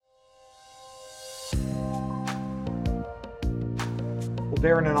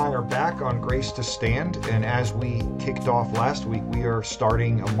Darin and I are back on Grace to Stand, and as we kicked off last week, we are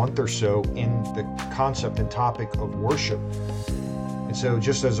starting a month or so in the concept and topic of worship. And so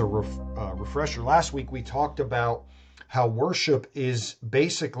just as a refresher, last week we talked about how worship is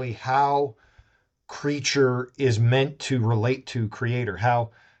basically how creature is meant to relate to Creator, how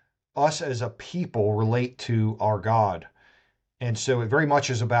us as a people relate to our God. And so it very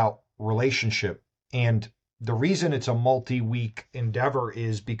much is about relationship. And the reason it's a multi-week endeavor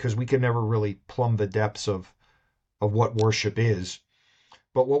is because we can never really plumb the depths of what worship is.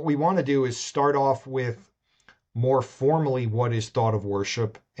 But what we want to do is start off with more formally what is thought of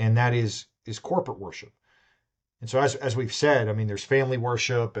worship, and that is corporate worship. And so as we've said, I mean, there's family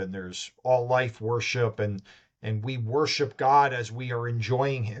worship and there's all life worship, and we worship God as we are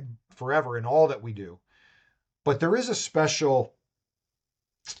enjoying Him forever in all that we do. But there is a special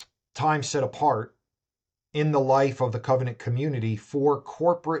time set apart in the life of the covenant community for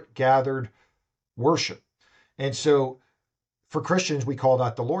corporate gathered worship. And so for Christians, we call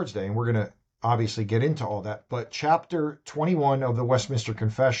that the Lord's Day, and we're going to obviously get into all that. But chapter 21 of the Westminster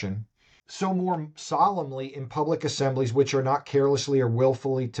Confession, so more solemnly in public assemblies which are not carelessly or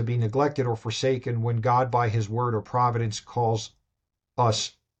willfully to be neglected or forsaken when God by his word or providence calls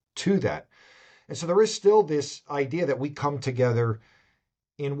us to that. And so there is still this idea that we come together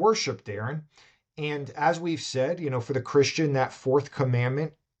in worship, Darin. And as we've said, for the Christian, that fourth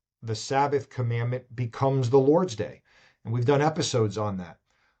commandment, the Sabbath commandment, becomes the Lord's Day. And we've done episodes on that.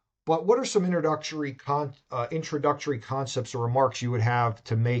 But what are some introductory concepts or remarks you would have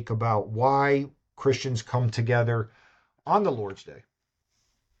to make about why Christians come together on the Lord's Day?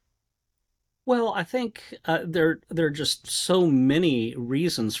 Well, I think there are just so many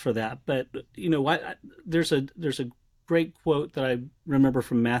reasons for that. But there's a great quote that I remember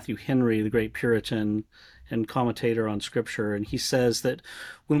from Matthew Henry, the great Puritan and commentator on Scripture, and he says that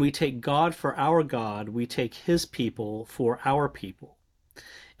when we take God for our God, we take His people for our people.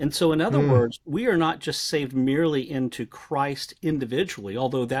 And so, in other words, we are not just saved merely into Christ individually,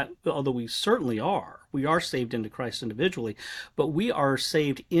 although we certainly are. We are saved into Christ individually, but we are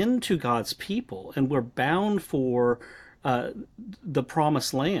saved into God's people, and we're bound for the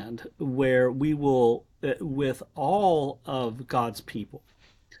promised land where we will, with all of God's people,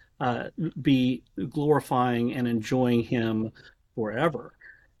 be glorifying and enjoying Him forever.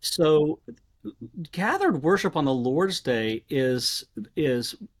 So gathered worship on the Lord's Day is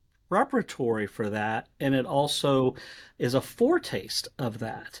preparatory for that, and it also is a foretaste of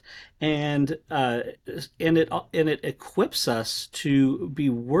that, and it equips us to be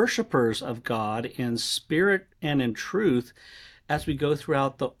worshipers of God in spirit and in truth as we go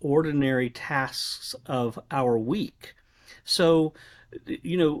throughout the ordinary tasks of our week. So,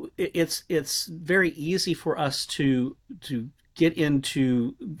 it's very easy for us to get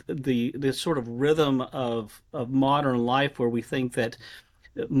into the sort of rhythm of modern life where we think that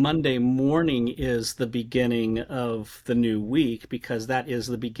Monday morning is the beginning of the new week because that is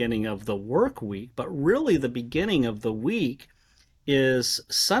the beginning of the work week. But really the beginning of the week is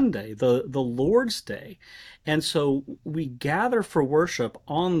Sunday, the Lord's Day. And so we gather for worship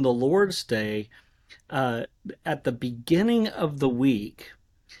on the Lord's Day at the beginning of the week.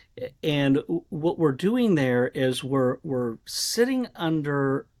 And what we're doing there is we're sitting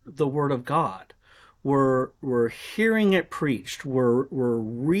under the Word of God. We're hearing it preached. We're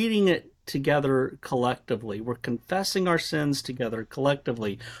reading it together collectively. We're confessing our sins together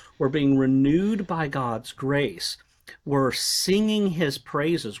collectively. We're being renewed by God's grace. We're singing His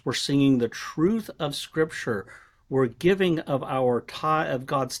praises. We're singing the truth of Scripture. We're giving of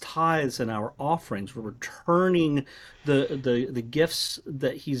God's tithes and our offerings. We're returning the gifts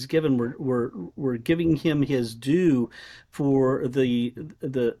that He's given. We're giving Him His due for the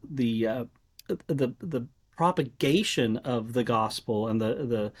propagation of the gospel and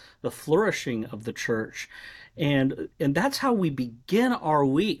the flourishing of the church. And that's how we begin our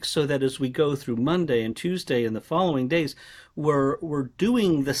week, so that as we go through Monday and Tuesday and the following days, we're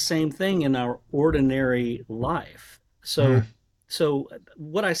doing the same thing in our ordinary life. So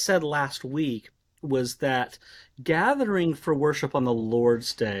what I said last week was that gathering for worship on the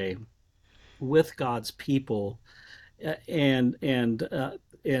Lord's Day with God's people and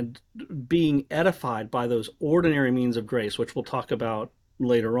being edified by those ordinary means of grace, which we'll talk about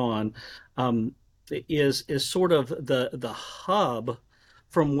later on, is sort of the hub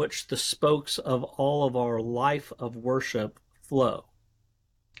from which the spokes of all of our life of worship flow.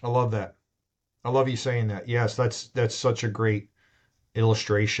 I love that. I love you saying that. Yes, that's such a great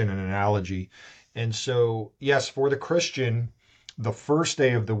illustration and analogy. And so, yes, for the Christian, the first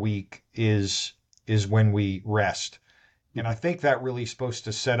day of the week is when we rest. And I think that really is supposed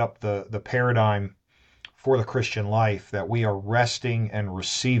to set up the paradigm for the Christian life, that we are resting and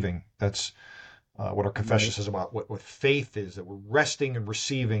receiving. That's what our confession Right. says about what faith is, that we're resting and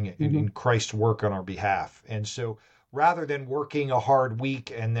receiving Hmm. in Christ's work on our behalf. And so rather than working a hard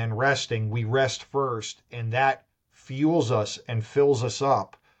week and then resting, we rest first, and that fuels us and fills us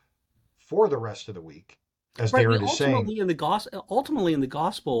up for the rest of the week, as Right. We Darin is saying. ultimately in the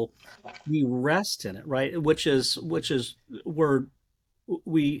gospel we rest in it, right? Which is where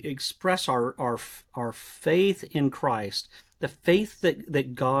we express our faith in Christ, the faith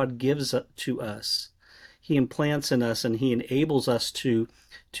that God gives to us. He implants in us and he enables us to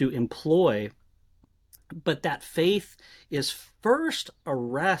employ. But that faith is first a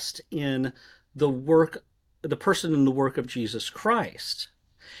rest in the work, the person and the work of Jesus Christ.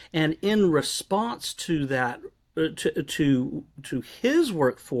 And in response to that, to his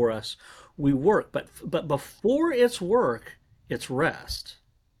work for us, we work. But before it's work, it's rest.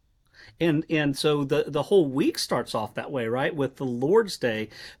 And so the whole week starts off that way, right? With the Lord's Day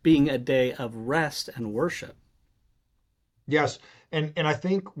being a day of rest and worship. Yes, and I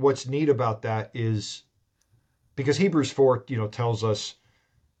think what's neat about that is because Hebrews 4, tells us,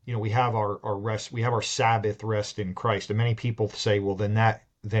 we have our rest, we have our Sabbath rest in Christ. And many people say, well, then that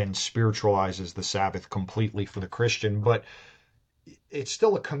then spiritualizes the Sabbath completely for the Christian, but it's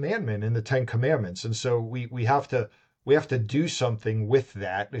still a commandment in the Ten Commandments. And so we have to do something with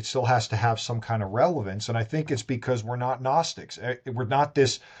that. It still has to have some kind of relevance. And I think it's because we're not Gnostics. We're not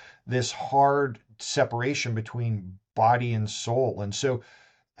this hard separation between body and soul. And so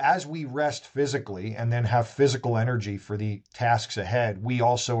as we rest physically and then have physical energy for the tasks ahead, we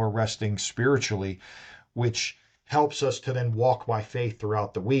also are resting spiritually, which helps us to then walk by faith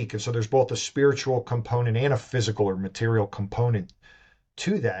throughout the week. And so there's both a spiritual component and a physical or material component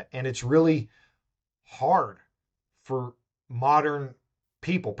to that. And it's really hard for modern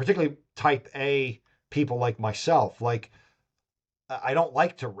people, particularly type A people like myself. Like, I don't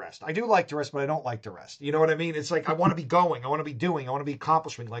like to rest. I do like to rest, but I don't like to rest. You know what I mean? It's like I want to be going, I want to be doing, I want to be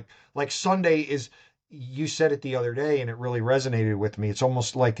accomplishing. Like Sunday is. You said it the other day, and it really resonated with me. It's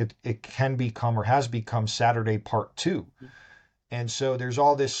almost like it can become or has become Saturday part two. And so there's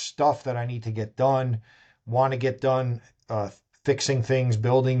all this stuff that I need to get done, want to get done, fixing things,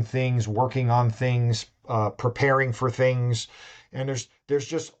 building things, working on things, preparing for things. And there's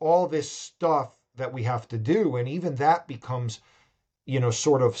just all this stuff that we have to do. And even that becomes,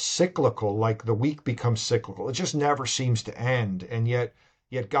 sort of cyclical, like the week becomes cyclical. It just never seems to end. And yet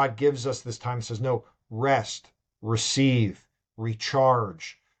God gives us this time and says, no, rest, receive,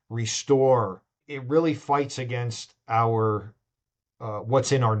 recharge, restore. It really fights against our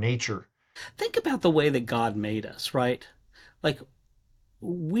what's in our nature. Think about the way that God made us, right? Like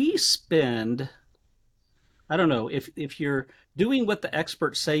we spend, I don't know, if you're doing what the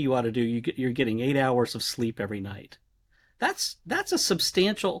experts say you ought to do, you're getting 8 hours of sleep every night. That's a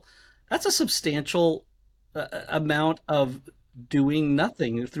substantial amount of doing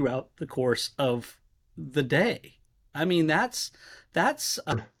nothing throughout the course of the day. I mean, that's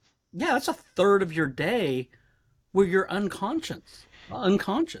a, yeah, that's a third of your day where you're unconscious.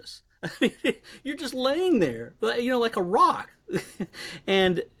 You're just laying there, like a rock,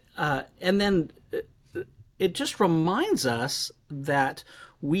 and then it just reminds us that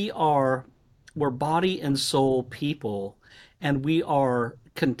we are we're body and soul people, and we are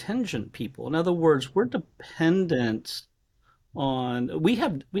contingent people. In other words, we're dependent on we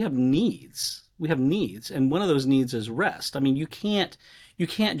have needs. We have needs, and one of those needs is rest. I mean, you can't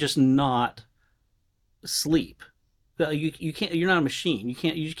just not sleep. You can't. You're not a machine.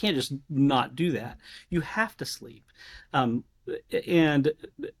 You can't just not do that. You have to sleep. Um, and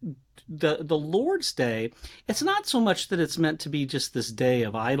the Lord's Day, it's not so much that it's meant to be just this day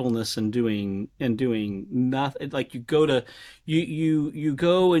of idleness and doing nothing. Like you go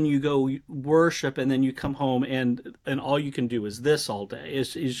and you go worship, and then you come home, and all you can do is this all day.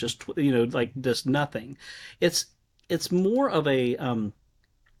 Is just like just nothing. It's more of a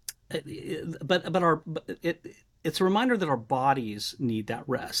it's a reminder that our bodies need that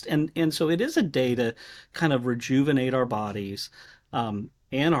rest, and so it is a day to kind of rejuvenate our bodies,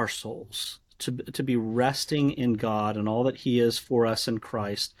 and our souls to be resting in God and all that He is for us in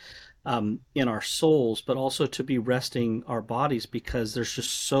Christ, in our souls, but also to be resting our bodies, because there's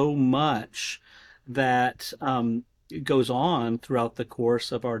just so much that goes on throughout the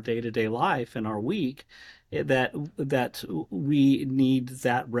course of our day-to-day life and our week, that we need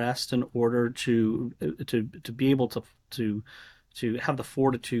that rest in order to be able to to have the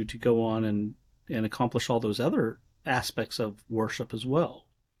fortitude to go on and accomplish all those other aspects of worship as well.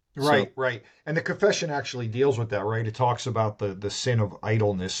 So Right, right. And the confession actually deals with that, right? It talks about the sin of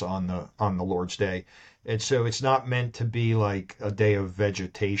idleness on the Lord's Day. And so it's not meant to be like a day of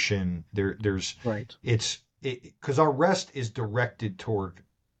vegetation. There's right, it's it because our rest is directed toward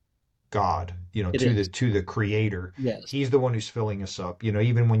God, it is. to the creator. Yes. He's the one who's filling us up.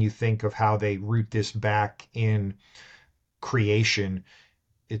 Even when you think of how they root this back in creation,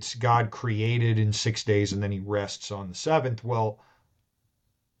 it's God created in 6 days and then he rests on the seventh. Well,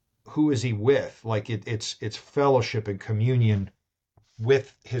 who is he with? Like it's fellowship and communion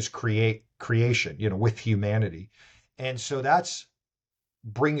with his creation, with humanity. And so that's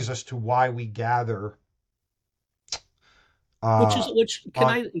brings us to why we gather uh Which can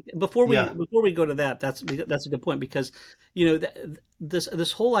on I yeah, before we go to that, that's a good point because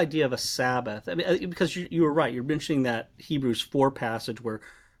this whole idea of a Sabbath. I mean, because you were right. You're mentioning that Hebrews 4 passage where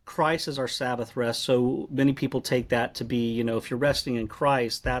Christ is our Sabbath rest. So many people take that to be, if you're resting in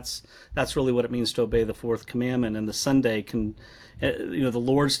Christ, that's really what it means to obey the fourth commandment. And the Sunday the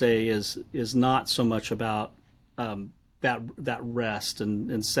Lord's Day is not so much about that rest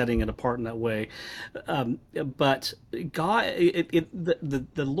and setting it apart in that way. But God,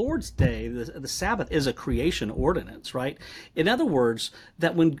 the Lord's Day, the Sabbath, is a creation ordinance, right? In other words,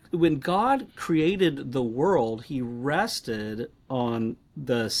 that when God created the world, He rested on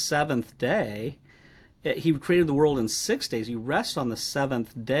the seventh day. He created the world in 6 days. He rests on the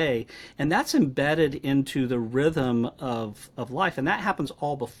seventh day, and that's embedded into the rhythm of life. And that happens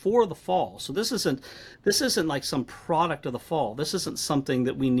all before the fall. So this isn't like some product of the fall. This isn't something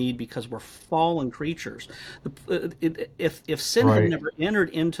that we need because we're fallen creatures. If sin had right. never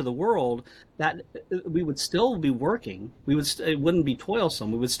entered into the world, that we would still be working. It wouldn't be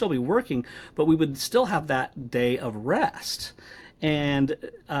toilsome. We would still be working, but we would still have that day of rest. And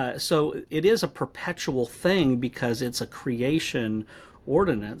so it is a perpetual thing because it's a creation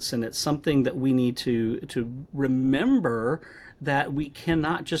ordinance, and it's something that we need to remember that we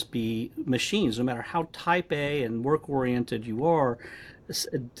cannot just be machines, no matter how type A and work oriented you are.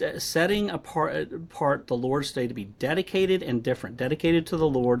 Setting apart the Lord's Day to be dedicated and different, dedicated to the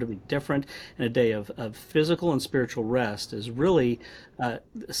Lord to be different, and a day of physical and spiritual rest is really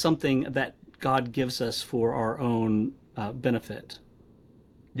something that God gives us for our own benefit.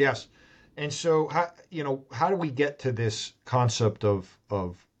 Yes. And so how do we get to this concept of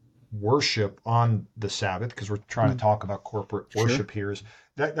worship on the Sabbath? Because we're trying to Mm, talk about corporate sure. worship here. Is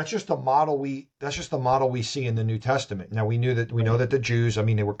that's just the model we see in the New Testament. Now we know Right. that the Jews, I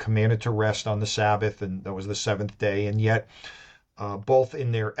mean, they were commanded to rest on the Sabbath, and that was the seventh day, and yet both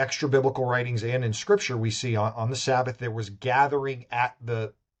in their extra biblical writings and in Scripture, we see on the Sabbath there was gathering at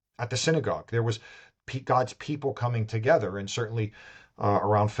the synagogue. There was God's people coming together, and certainly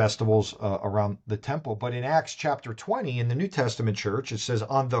around festivals around the temple. But in Acts chapter 20 in the New Testament church, it says,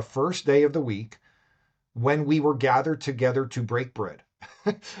 "On the first day of the week, when we were gathered together to break bread."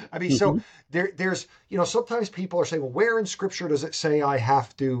 I mean, so Hmm. there's, sometimes people are saying, well, where in Scripture does it say I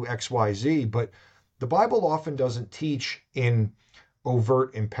have to X, Y, Z? But the Bible often doesn't teach in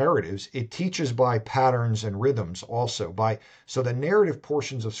overt imperatives. It teaches by patterns and rhythms also. So the narrative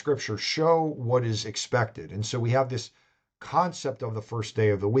portions of Scripture show what is expected. And so we have this concept of the first day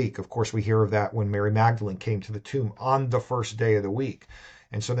of the week. Of course, we hear of that when Mary Magdalene came to the tomb on the first day of the week.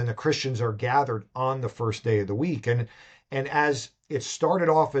 And so then the Christians are gathered on the first day of the week. And as it started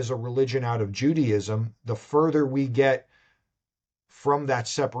off as a religion out of Judaism, the further we get from that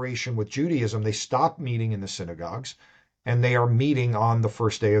separation with Judaism, they stop meeting in the synagogues and they are meeting on the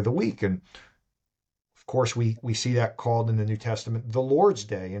first day of the week. And of course, we see that called in the New Testament the Lord's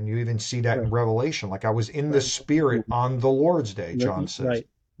Day. And you even see that in Right. Revelation. Like I was in the Right. Spirit Mhm. on the Lord's Day, John says. Right.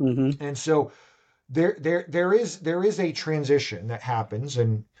 Hmm. And so there is a transition that happens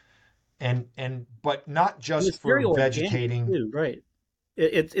and but not And just it's for very organic vegetating. too, right?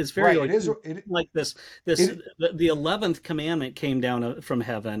 It's very Right. It is organic. Like this it the 11th commandment came down from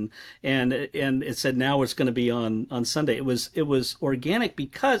heaven, and it said now it's going to be on Sunday. It was organic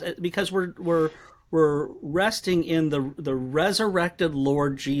because we're resting in the resurrected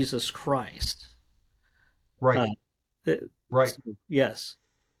Lord Jesus Christ. right, Uh, it- right. yes,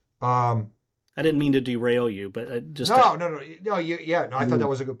 Um I didn't mean to derail you, but just to, no, no, no, no, yeah, no, I thought that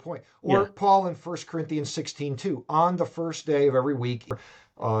was a good point. Or yeah. Paul in 1 Corinthians 16 too, on the first day of every week,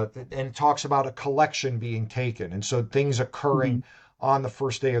 and it talks about a collection being taken. And so things Mhm. occurring on the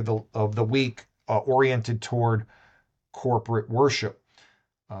first day of the week, oriented toward corporate worship.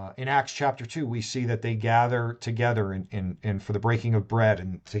 In Acts chapter 2, we see that they gather together in for the breaking of bread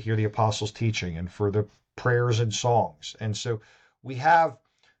and to hear the apostles' teaching and for the prayers and songs. And so we have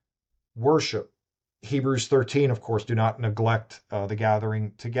worship Hebrews 13, of course, do not neglect the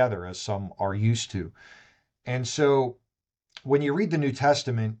gathering together as some are used to. And so when you read the New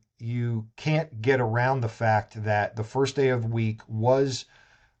Testament, you can't get around the fact that the first day of the week was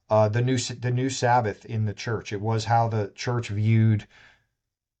the new Sabbath in the church. It was how the church viewed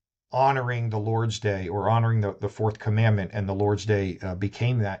honoring the Lord's Day, or honoring the fourth commandment, and the Lord's Day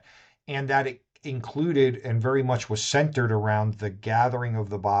became that. And that it included and very much was centered around the gathering of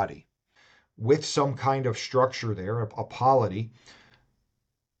the body with some kind of structure there, a polity,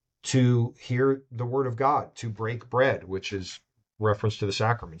 to hear the word of God, to break bread, which is reference to the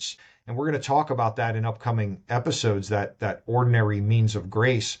sacraments. And we're going to talk about that in upcoming episodes, that ordinary means of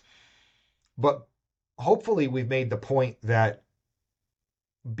grace. But hopefully we've made the point that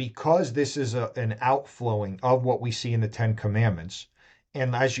because this is an outflowing of what we see in the Ten Commandments,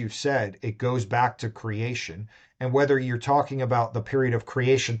 and as you've said, it goes back to creation. And whether you're talking about the period of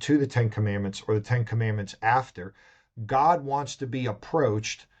creation to the Ten Commandments or the Ten Commandments after, God wants to be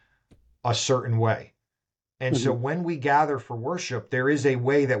approached a certain way. And so Mhm. when we gather for worship, there is a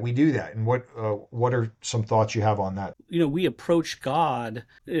way that we do that. And what are some thoughts you have on that? We approach God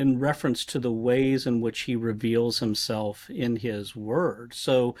in reference to the ways in which he reveals himself in his word.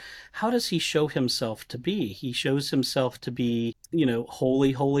 So, how does he show himself to be? He shows himself to be,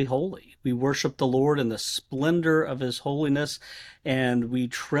 holy, holy, holy. We worship the Lord in the splendor of his holiness, and we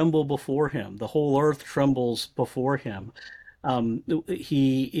tremble before him. The whole earth trembles before him.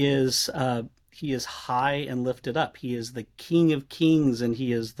 He is. He is high and lifted up. He is the King of Kings and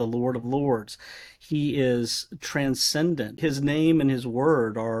he is the Lord of Lords. He is transcendent. His name and his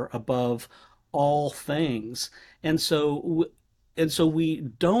word are above all things. And so we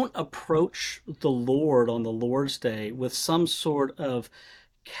don't approach the Lord on the Lord's Day with some sort of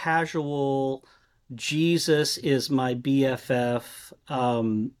casual Jesus is my BFF,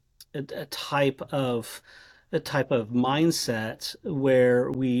 a type of mindset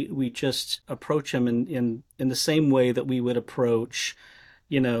where we just approach him in the same way that we would approach,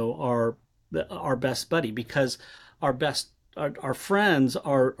 our best buddy, because our friends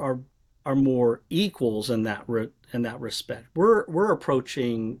are more equals in that respect. We're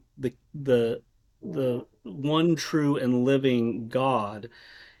approaching the one true and living God,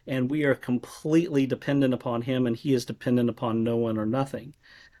 and we are completely dependent upon him, and he is dependent upon no one or nothing.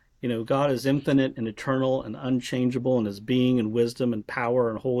 God is infinite and eternal and unchangeable in his being and wisdom and power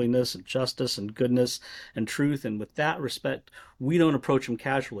and holiness and justice and goodness and truth. And with that respect, we don't approach him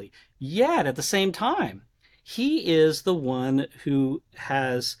casually. Yet at the same time, he is the one who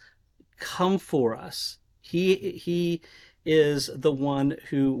has come for us. He is the one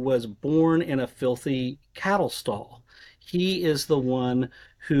who was born in a filthy cattle stall. He is the one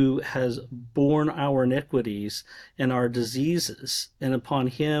who has borne our iniquities and our diseases, and upon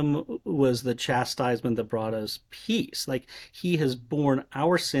him was the chastisement that brought us peace. Like, he has borne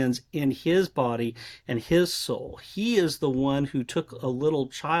our sins in his body and his soul. He is the one who took a little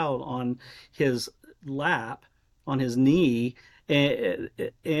child on his lap, on his knee, a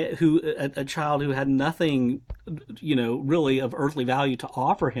child who had nothing, really of earthly value to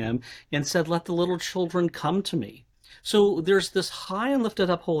offer him, and said, "Let the little children come to me." So there's this high and lifted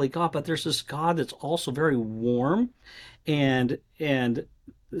up holy God, but there's this God that's also very warm, and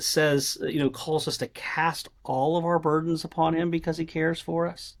says, calls us to cast all of our burdens upon him because he cares for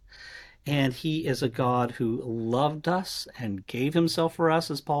us. And he is a God who loved us and gave himself for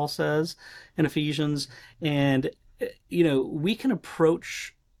us, as Paul says in Ephesians. And, we can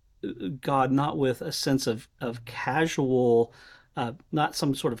approach God not with a sense of casual, not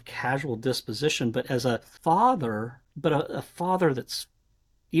some sort of casual disposition, but as a father, but a father that's,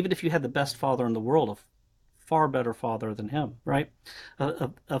 even if you had the best father in the world, a far better father than him, right?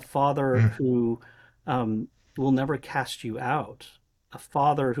 A father Mm. who will never cast you out, a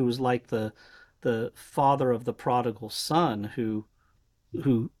father who's like the father of the prodigal son who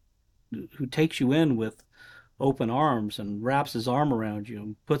who takes you in with open arms and wraps his arm around you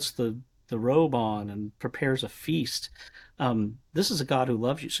and puts the robe on and prepares a feast. This is a God who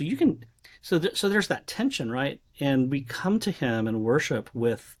loves you. So you can, so there's that tension, right? And we come to him and worship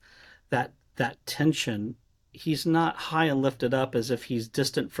with that tension. He's not high and lifted up as if he's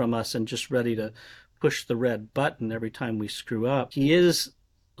distant from us and just ready to push the red button every time we screw up. He is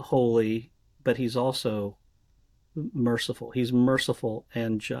holy, but he's also merciful. He's merciful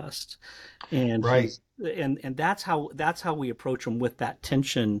and just, and Right, and that's how we approach him, with that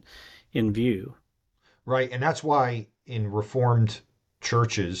tension in view. right. And that's why in Reformed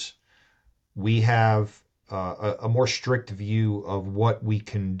churches, we have a more strict view of what we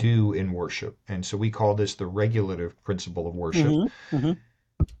can do in worship. And so we call this the regulative principle of worship, Mm-hmm. Mm-hmm.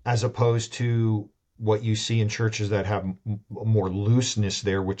 as opposed to what you see in churches that have more looseness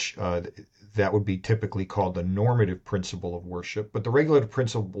there, which that would be typically called the normative principle of worship. But the regulative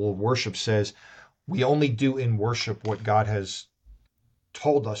principle of worship says we only do in worship what God has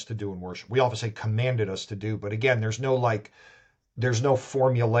told us to do in worship. We often say commanded us to do, but again, there's no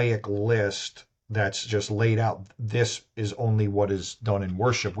formulaic list that's just laid out. This is only what is done in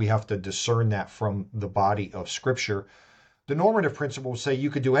worship. We have to discern that from the body of Scripture. The normative principle will say you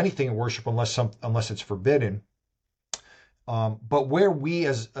could do anything in worship unless it's forbidden. But where we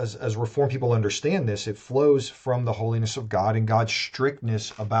as Reformed people understand this, it flows from the holiness of God and God's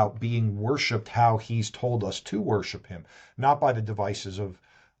strictness about being worshipped how He's told us to worship Him, not by the devices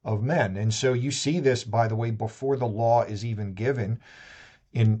of men. And so you see this, by the way, before the law is even given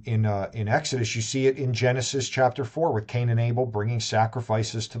in Exodus. You see it in Genesis chapter 4 with Cain and Abel bringing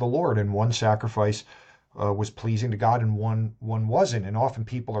sacrifices to the Lord, and one sacrifice was pleasing to God and one wasn't. And often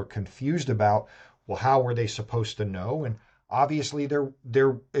people are confused about, well, how were they supposed to know? And obviously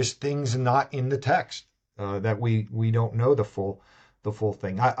there is things not in the text that we don't know the full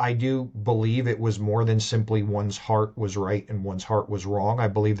thing. I do believe it was more than simply one's heart was right and one's heart was wrong. I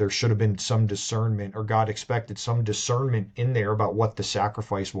believe there should have been some discernment, or God expected some discernment in there about what the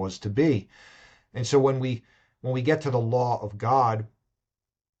sacrifice was to be. And so when we get to the law of God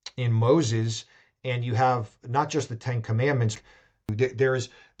in Moses, and you have not just the Ten Commandments, there's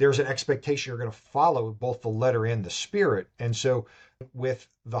an expectation you're going to follow both the letter and the spirit. And so with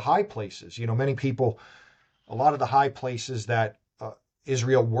the high places, many people, a lot of the high places that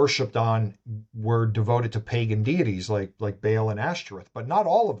Israel worshipped on were devoted to pagan deities like Baal and Ashtoreth, but not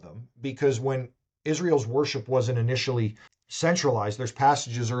all of them, because when Israel's worship wasn't initially centralized, there's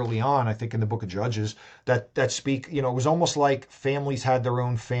passages early on, I think in the book of Judges, that speak, it was almost like families had their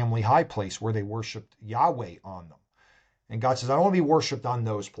own family high place where they worshiped Yahweh on them. And God says, I don't want to be worshipped on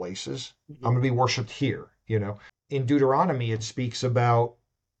those places. I'm going to be worshipped here. In Deuteronomy, it speaks about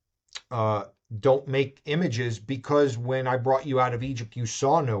don't make images, because when I brought you out of Egypt, you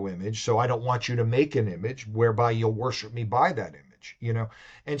saw no image. So I don't want you to make an image whereby you'll worship me by that image,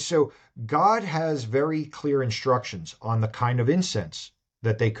 And so God has very clear instructions on the kind of incense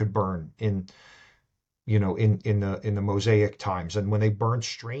that they could burn in the Mosaic times. And when they burned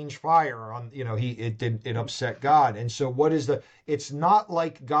strange fire on, it upset God. And so it's not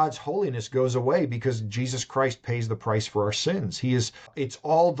like God's holiness goes away because Jesus Christ pays the price for our sins. It's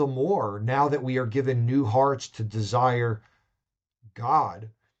all the more now that we are given new hearts to desire God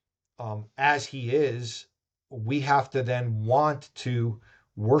as He is. We have to then want to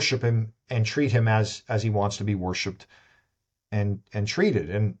worship Him and treat Him as He wants to be worshiped and treated.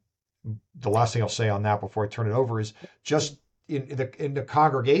 And the last thing I'll say on that before I turn it over is just in the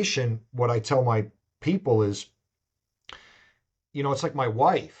congregation, what I tell my people is, it's like my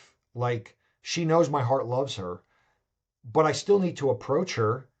wife. Like, she knows my heart loves her, but I still need to approach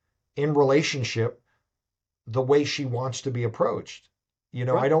her in relationship the way she wants to be approached.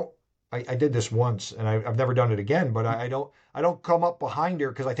 Right. I did this once and I've never done it again, but I don't come up behind her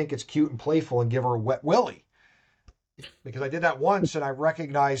because I think it's cute and playful and give her a wet willy, because I did that once and I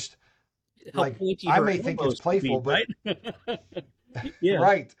recognized, How like, pointy I her may think it's elbows could be, playful, but right? Yeah.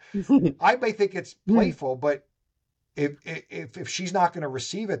 right. I may think it's playful, but if she's not going to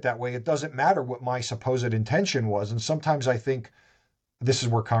receive it that way, it doesn't matter what my supposed intention was. And sometimes I think this is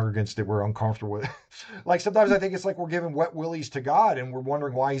where congregants that we're uncomfortable with. Like, sometimes I think it's like we're giving wet willies to God and we're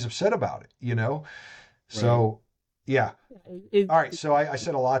wondering why He's upset about it, So, yeah. All right. So I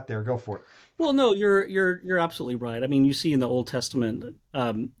said a lot there. Go for it. Well, no, you're absolutely right. I mean, you see in the Old Testament,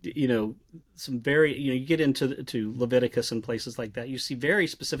 some very, you get to Leviticus and places like that. You see very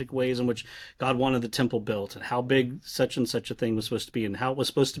specific ways in which God wanted the temple built, and how big such and such a thing was supposed to be, and how it was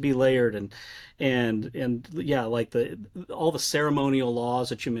supposed to be layered, and yeah, like all the ceremonial laws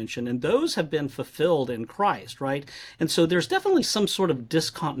that you mentioned, and those have been fulfilled in Christ, right? And so there's definitely some sort of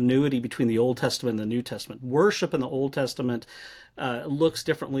discontinuity between the Old Testament and the New Testament. Worship in the Old Testament looks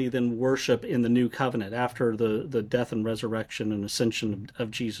differently than worship in the New Covenant after the death and resurrection and ascension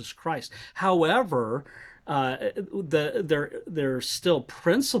of Jesus Christ. However, there are still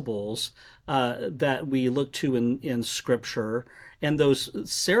principles that we look to in Scripture, and those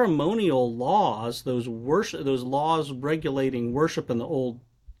ceremonial laws, those laws regulating worship in the Old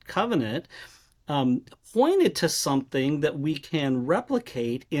Covenant, pointed to something that we can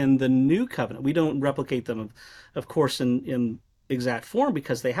replicate in the New Covenant. We don't replicate them, of course, in exact form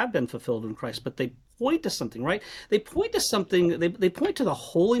because they have been fulfilled in Christ, but they point to something, right? They point to something. They point to the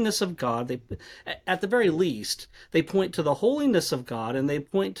holiness of God. At the very least, they point to the holiness of God, and they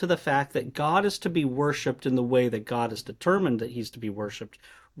point to the fact that God is to be worshipped in the way that God has determined that He's to be worshipped,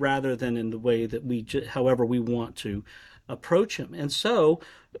 rather than in the way that however we want to approach him. And so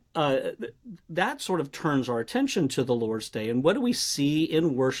uh, that sort of turns our attention to the Lord's Day. And what do we see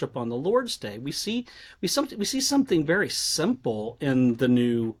in worship on the Lord's Day? We see something very simple in the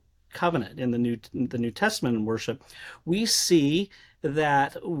New Covenant, in the New Testament in worship. We see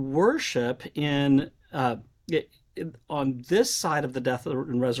that worship on this side of the death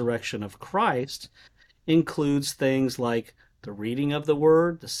and resurrection of Christ includes things like the reading of the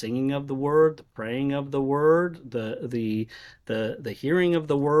word, the singing of the word, the praying of the word, the hearing of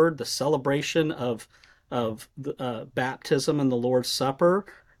the word, the celebration of baptism and the Lord's Supper,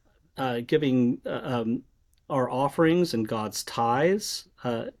 giving our offerings and God's tithes,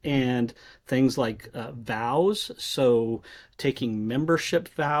 and things like vows. So, taking membership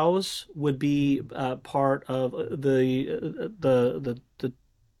vows would be part of the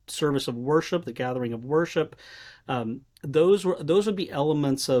service of worship, the gathering of worship. Those would be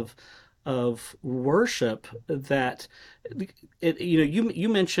elements of worship that you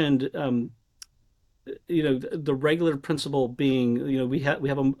mentioned the regular principle being we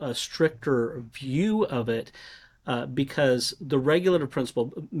have a stricter view of it because the regulative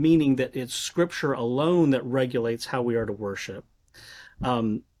principle, meaning that it's scripture alone that regulates how we are to worship.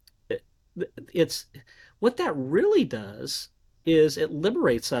 um, it's what that really does is it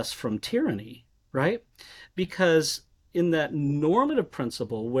liberates us from tyranny, right? Because in that normative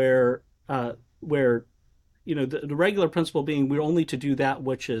principle where the regular principle being we're only to do that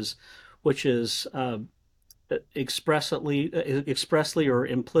which is expressly or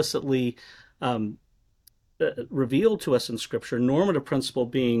implicitly um, revealed to us in Scripture. Normative principle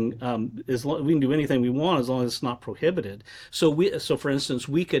being we can do anything we want as long as it's not prohibited. So for instance,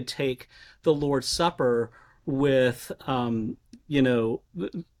 we could take the Lord's Supper with a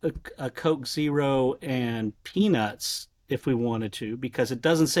Coke Zero and peanuts if we wanted to, because it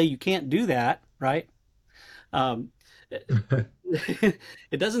doesn't say you can't do that, right? Um,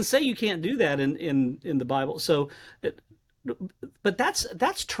 it doesn't say you can't do that in the Bible. It, but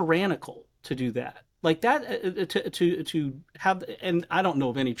that's tyrannical to do that. Like that to have, and I don't know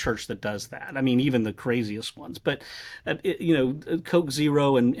of any church that does that. I mean, even the craziest ones. But Coke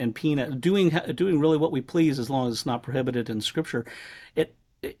Zero and peanut doing really what we please as long as it's not prohibited in Scripture. It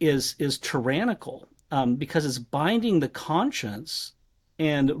is tyrannical because it's binding the conscience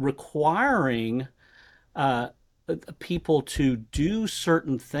and requiring uh, people to do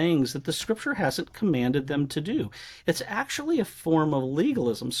certain things that the scripture hasn't commanded them to do. It's actually a form of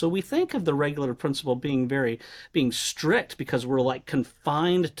legalism. So we think of the regulative principle being strict because we're like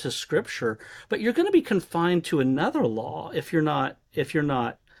confined to scripture, but you're going to be confined to another law if you're not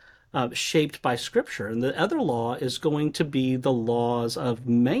shaped by scripture. And the other law is going to be the laws of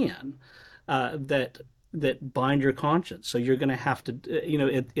man that bind your conscience. So you're going to have to,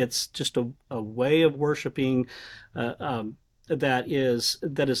 it's just a way of worshiping that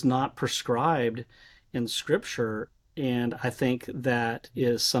is not prescribed in Scripture, and I think that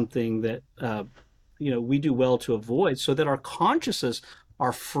is something that we do well to avoid, so that our consciences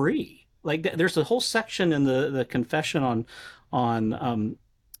are free. Like there's a whole section in the confession on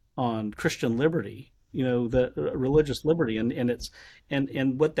on Christian liberty, the religious liberty,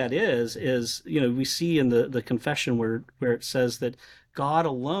 and what that is we see in the confession where it says that God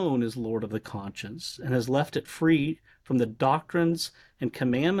alone is Lord of the conscience and has left it free from the doctrines and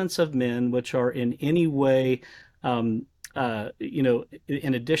commandments of men which are in any way in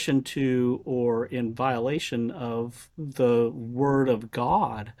addition to or in violation of the word of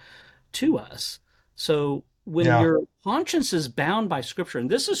God to us. So when Yeah. your conscience is bound by Scripture, and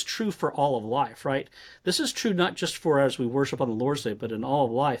this is true for all of life, right? This is true not just for as we worship on the Lord's Day, but in all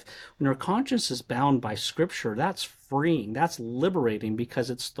of life. When our conscience is bound by Scripture, that's freeing, that's liberating, because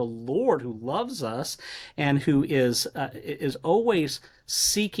it's the Lord who loves us and who is always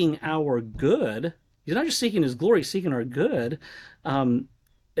seeking our good. He's not just seeking His glory, he's seeking our good. Um,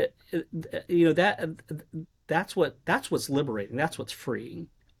 that's what's liberating. That's what's freeing.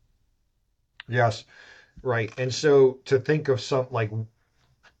 Yes. Right. And so to think of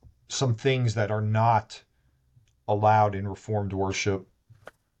some things that are not allowed in Reformed worship,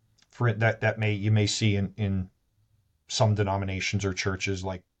 for that may you may see in some denominations or churches,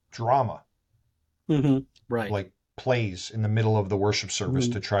 like drama, Hmm. Right. like plays in the middle of the worship service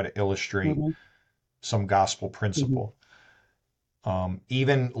Hmm. to try to illustrate Hmm. some gospel Hmm. principle.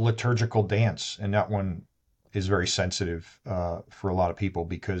 Even liturgical dance, and that one is very sensitive for a lot of people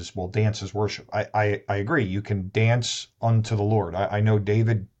because, well, dance is worship. I agree. You can dance unto the Lord. I know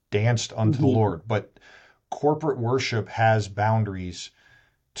David danced unto the Hmm. Lord, but corporate worship has boundaries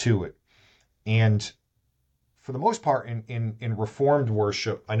to it. And for the most part, in Reformed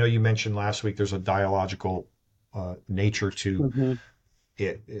worship, I know you mentioned last week there's a dialogical nature to Hmm.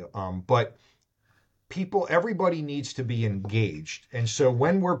 it, but everybody needs to be engaged. And so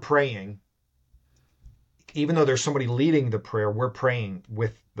when we're praying, even though there's somebody leading the prayer, we're praying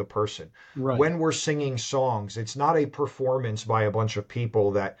with the person. Right. When we're singing songs, it's not a performance by a bunch of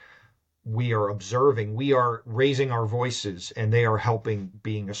people that we are observing. We are raising our voices and they are helping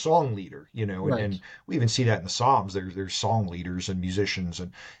being a song leader, Right. and we even see that in the Psalms. There's song leaders and musicians,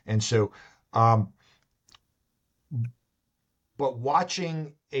 and so um but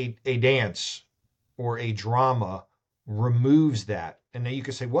watching a dance or a drama removes that. And then you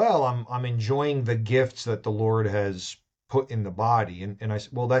could say, well, I'm enjoying the gifts that the Lord has put in the body. And I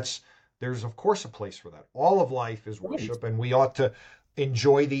said, well, there's of course a place for that. All of life is Right. worship, and we ought to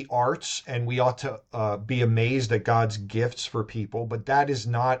enjoy the arts, and we ought to be amazed at God's gifts for people. But that is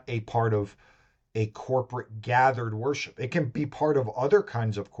not a part of a corporate gathered worship. It can be part of other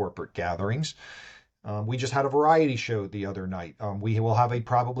kinds of corporate gatherings. We just had a variety show the other night. We will have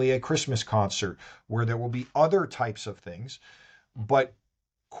probably a Christmas concert where there will be other types of things. But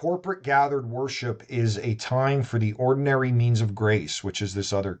corporate gathered worship is a time for the ordinary means of grace, which is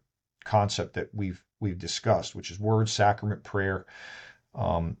this other concept that we've discussed, which is word, sacrament, prayer.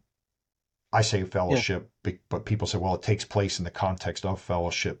 Um, I say Yeah. fellowship, but people say, well, it takes place in the context of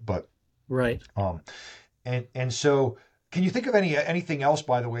fellowship. But Right. um, and so, can you think of anything else,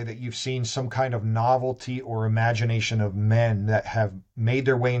 by the way, that you've seen some kind of novelty or imagination of men that have made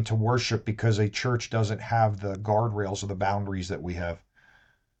their way into worship because a church doesn't have the guardrails or the boundaries that we have?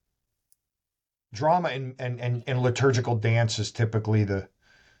 Drama and liturgical dance is typically the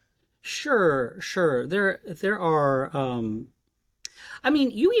Sure. Sure. There are. I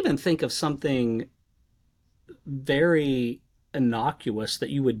mean, you even think of something very innocuous that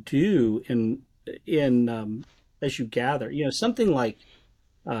you would do in as you gather. Something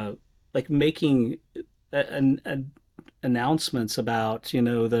uh, like making an announcements about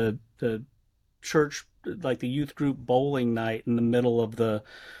the church, like the youth group bowling night in the middle of the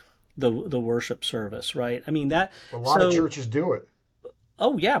worship service, right? I mean that. a lot of So, churches do it.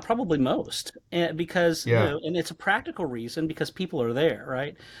 oh yeah, probably most, and because Yeah, and it's a practical reason because people are there,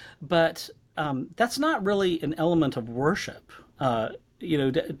 right? But that's not really an element of worship. To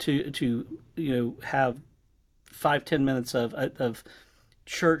have 5-10 minutes of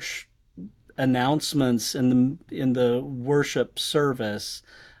church announcements in the worship service,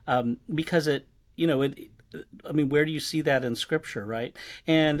 because I mean, where do you see that in Scripture, right?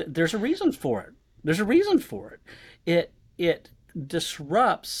 And there's a reason for it. There's a reason for it. It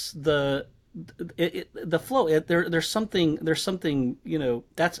disrupts the flow. There's something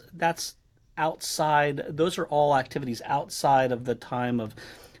that's outside. Those are all activities outside of the time of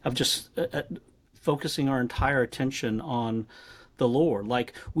just focusing our entire attention on the Lord.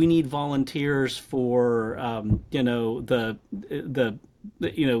 Like we need volunteers for the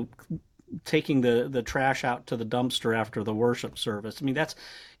taking the trash out to the dumpster after the worship service. I mean that's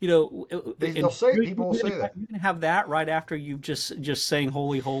they'll and say, you're, people will you're say gonna that. you're gonna have that right after you've just saying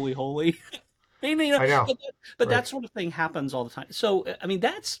holy, holy, holy. I mean, I know, but that right? sort of thing happens all the time. So I mean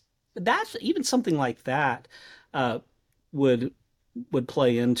that's even something like that uh, would would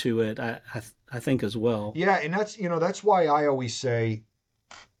play into it. I think as well. Yeah, and that's why I always say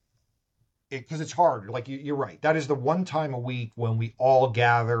it, because it's hard. Like you're right. That is the one time a week when we all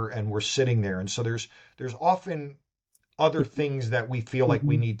gather and we're sitting there, and so there's often other things that we feel like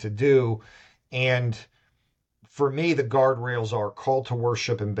we Hmm. need to do, and for me, the guardrails are call to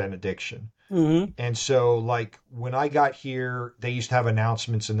worship and benediction. Hmm. And so, like when I got here, they used to have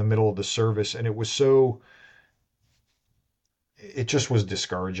announcements in the middle of the service, and it just was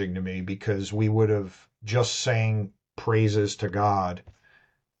discouraging to me because we would have just sang praises to God,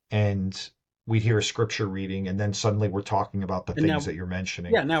 and we'd hear a scripture reading, and then suddenly we're talking about the And things now, that you're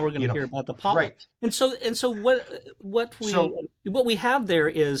mentioning. yeah, now we're going You to know, hear about the right. potluck. And so So what we have there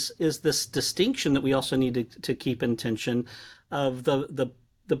is this distinction that we also need to keep in tension of the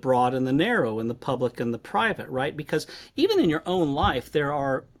broad and the narrow and the public and the private, right? Because even in your own life,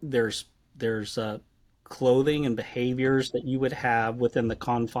 there's clothing and behaviors that you would have within the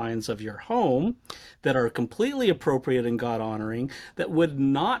confines of your home that are completely appropriate and God honoring that would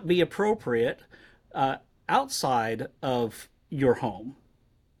not be appropriate uh, outside of your home.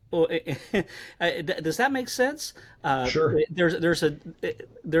 Well, does that make sense? Uh, sure. there's there's a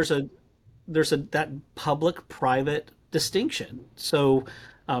there's a there's a that public private distinction. So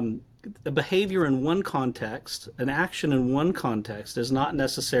um, a behavior in one context, an action in one context, is not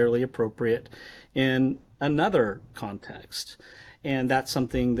necessarily appropriate in another context, and that's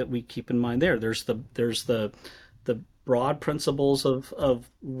something that we keep in mind. There's the broad principles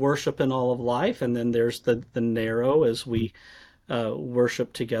of worship in all of life, and then there's the narrow as we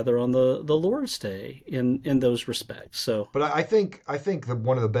worship together on the Lord's Day in those respects. So, But I think that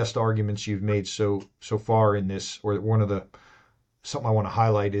one of the best arguments you've made so far in this, or one of the something I want to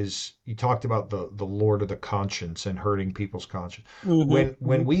highlight, is you talked about the Lord of the conscience and hurting people's conscience. hmm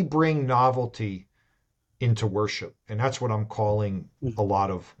When we bring novelty into worship, and that's what I'm calling a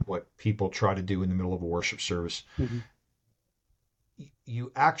lot of what people try to do in the middle of a worship service. hmm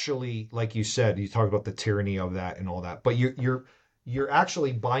You actually, like you said, you talked about the tyranny of that and all that, but you're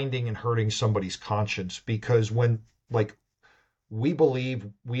actually binding and hurting somebody's conscience, because when, like, we believe,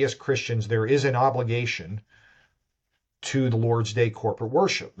 we as Christians, there is an obligation to the Lord's Day corporate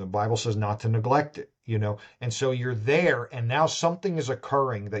worship. The Bible says not to neglect it, you know. And so you're there, and now something is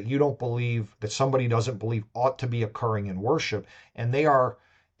occurring that you don't believe, that somebody doesn't believe ought to be occurring in worship, and they are,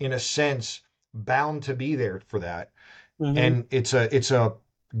 in a sense, bound to be there for that. hmm And it's a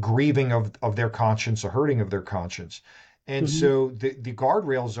grieving of their conscience, a hurting of their conscience. And hmm so the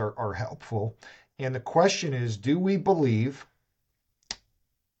guardrails are helpful. And the question is, do we believe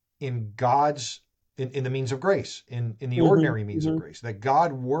in God's, in the means of grace, in the hmm ordinary means of hmm grace, that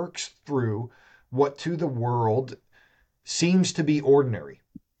God works through what to the world seems to be ordinary,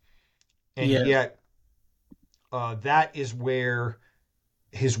 and Yes, yet that is where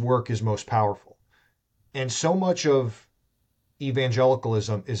His work is most powerful. And so much of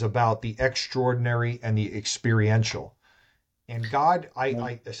evangelicalism is about the extraordinary and the experiential. And God,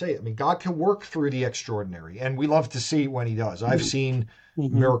 I say, I mean, God can work through the extraordinary, and we love to see when He does. I've seen hmm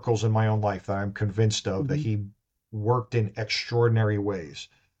miracles in my own life that I'm convinced of, that hmm He worked in extraordinary ways.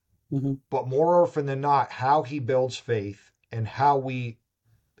 hmm But more often than not, how He builds faith and how we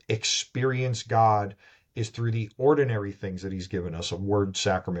experience God is through the ordinary things that He's given us: a word,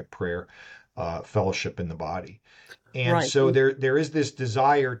 sacrament, prayer, fellowship in the body. And right. so there is this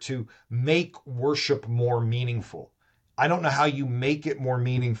desire to make worship more meaningful. I don't know how you make it more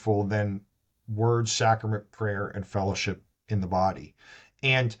meaningful than word, sacrament, prayer, and fellowship in the body.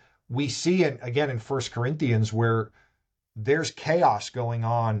 And we see it again in First Corinthians, where there's chaos going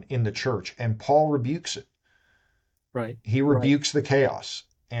on in the church, and Paul rebukes it. Right, He right. rebukes the chaos.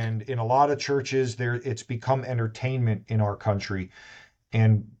 And in a lot of churches, there it's become entertainment in our country,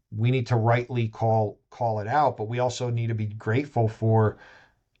 and we need to rightly call it out. But we also need to be grateful for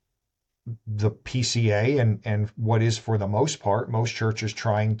the PCA and what is, for the most part, most churches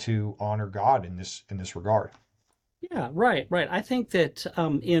trying to honor God in this regard. Yeah, right, right. I think that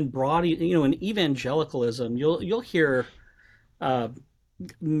in broad, in evangelicalism, you'll hear uh,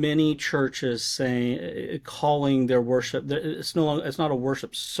 many churches saying, calling their worship. It's no longer, it's not a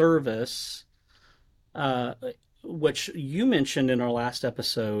worship service, uh, which you mentioned in our last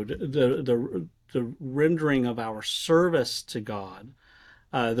episode. The rendering of our service to God,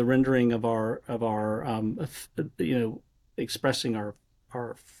 the rendering of our expressing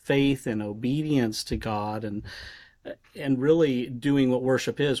our faith and obedience to God, and really doing what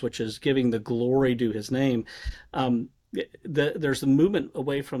worship is, which is giving the glory to His name. Um, there's a movement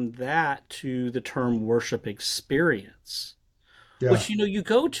away from that to the term worship experience, Yeah. which you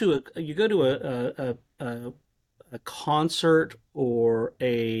go to a concert or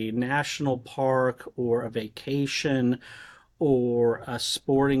a national park or a vacation or a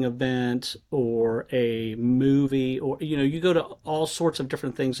sporting event or a movie, or you go to all sorts of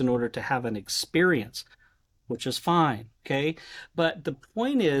different things in order to have an experience, which is fine. Okay, but the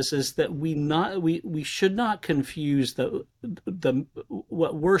point is that we should not confuse the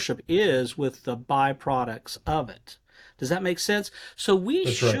what worship is with the byproducts of it. Does that make sense? So we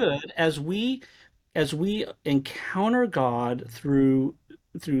That's right. should, as we encounter God through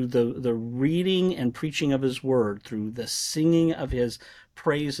the reading and preaching of His Word, through the singing of His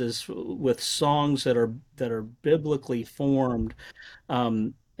praises with songs that are biblically formed,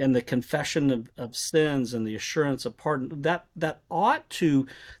 and the confession of sins and the assurance of pardon, that ought to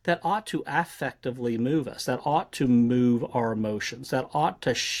affectively move us. That ought to move our emotions. That ought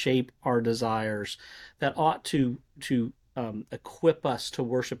to shape our desires. That ought to equip us to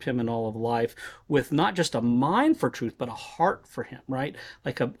worship Him in all of life, with not just a mind for truth, but a heart for Him. Right,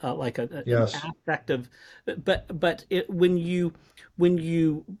 an Yes. affective. But when you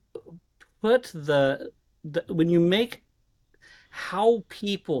put when you make how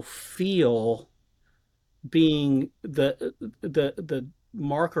people feel being the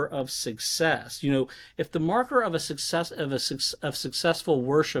marker of success. If the marker of a success of successful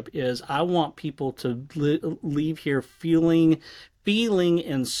worship is, I want people to leave here feeling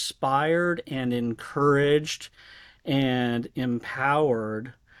inspired and encouraged and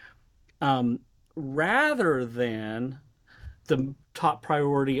empowered, um, rather than the top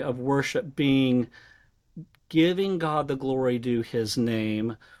priority of worship being giving God the glory due his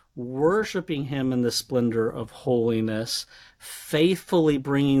name, worshiping him in the splendor of holiness, faithfully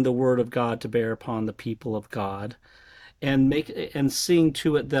bringing the word of God to bear upon the people of God, and seeing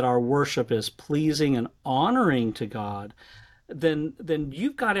to it that our worship is pleasing and honoring to God, then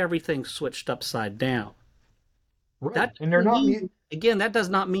you've got everything switched upside down. Right. That And they're doesn't not mean, again, that does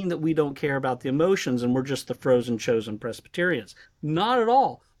not mean that we don't care about the emotions and we're just the frozen chosen Presbyterians. Not at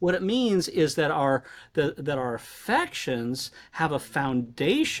all. What it means is that our affections have a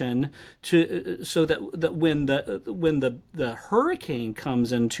foundation to so that when the hurricane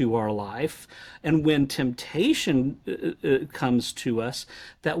comes into our life and when temptation comes to us,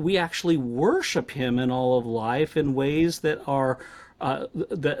 that we actually worship Him in all of life in ways that are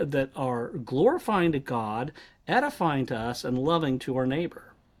glorifying to God, edifying to us, and loving to our neighbor.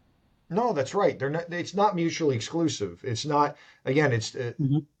 No, that's right. They're not. It's not mutually exclusive. It's not. Again, it's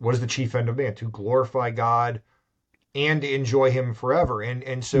Hmm. what is the chief end of man? To glorify God and enjoy Him forever.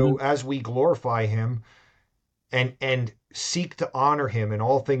 And so Hmm. as we glorify Him and seek to honor Him in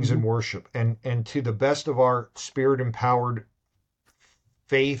all things in Hmm. worship, and to the best of our spirit empowered,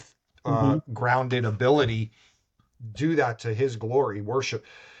 faith Hmm. grounded ability, do that to His glory. Worship.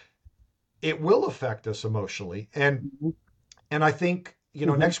 It will affect us emotionally, and I think,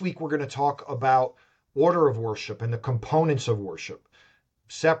 Hmm. next week we're going to talk about order of worship and the components of worship,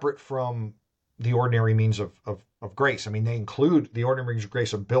 separate from the ordinary means of grace. I mean, they include the ordinary means of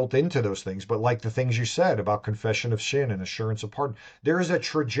grace are built into those things, but like the things you said about confession of sin and assurance of pardon, there is a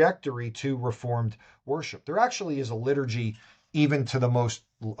trajectory to Reformed worship. There actually is a liturgy even to the most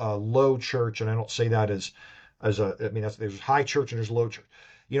low church, and I don't say that I mean, there's high church and there's low church.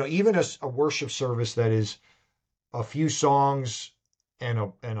 Even a worship service that is a few songs and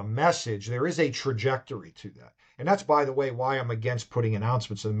a message, there is a trajectory to that. And that's, by the way, why I'm against putting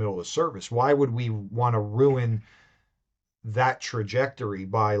announcements in the middle of the service. Why would we want to ruin that trajectory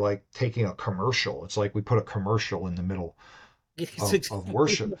by like taking a commercial? It's like we put a commercial in the middle of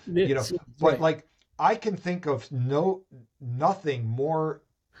worship, It's but right. like I can think of nothing more.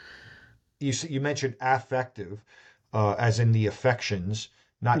 You mentioned affective, as in the affections,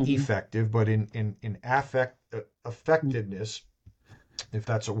 not Hmm. effective, but in affectedness, if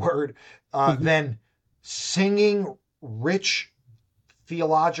that's a word, Hmm. then singing rich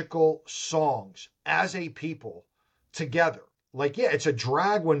theological songs as a people together. Like, yeah, it's a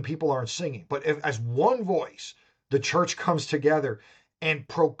drag when people aren't singing, but if, as one voice, the church comes together and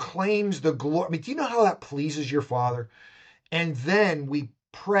proclaims the glory. I mean, do you know how that pleases your Father? And then we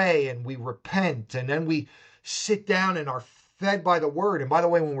pray and we repent, and then we sit down and are fed by the word. And by the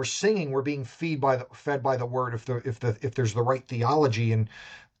way, when we're singing, we're being fed by the word if there's the right theology and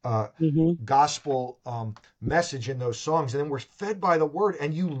uh, Hmm. gospel message in those songs, and then we're fed by the word,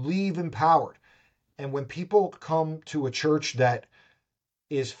 and you leave empowered. And when people come to a church that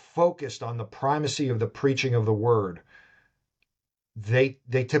is focused on the primacy of the preaching of the word, they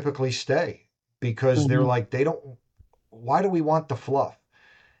typically stay because they're Hmm. like, they don't. Why do we want the fluff?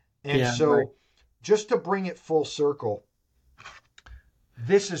 And Yeah, right. so, just to bring it full circle,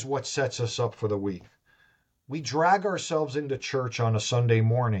 this is what sets us up for the week. We drag ourselves into church on a Sunday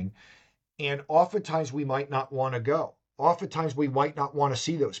morning, and oftentimes we might not want to go. Oftentimes we might not want to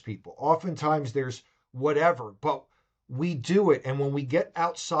see those people. Oftentimes there's whatever, but we do it. And when we get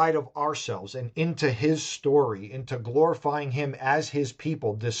outside of ourselves and into His story, into glorifying Him as His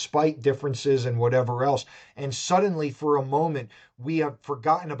people, despite differences and whatever else, and suddenly for a moment we have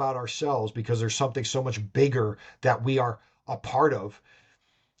forgotten about ourselves because there's something so much bigger that we are a part of,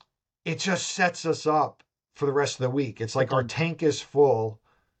 it just sets us up for the rest of the week. It's It like our does. tank is full,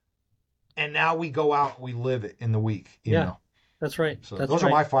 and now we go out and we live it in the week. Yeah, that's right. So That's those are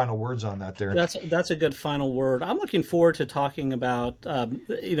right. my final words on that, Darren. That's a good final word. I'm looking forward to talking about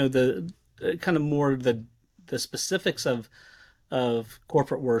the kind of more the specifics of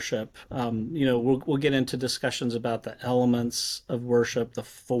corporate worship. We'll get into discussions about the elements of worship, the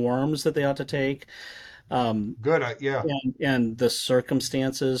forms that they ought to take, um, Good. Yeah. and the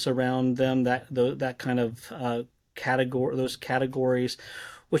circumstances around them. That kind of category, those categories,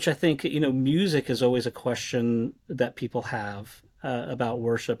 which I think music is always a question that people have about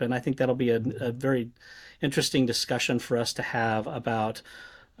worship, and I think that'll be a very interesting discussion for us to have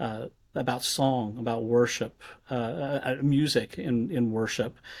uh, about song, about worship, music in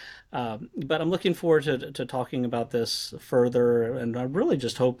worship. But I'm looking forward to talking about this further, and I really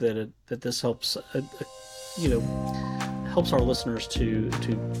just hope that this helps, you know, helps our listeners to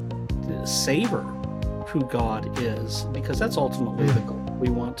savor who God is, because that's ultimately the Mm. goal. We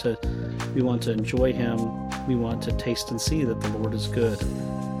want to enjoy Him. We want to taste and see that the Lord is good.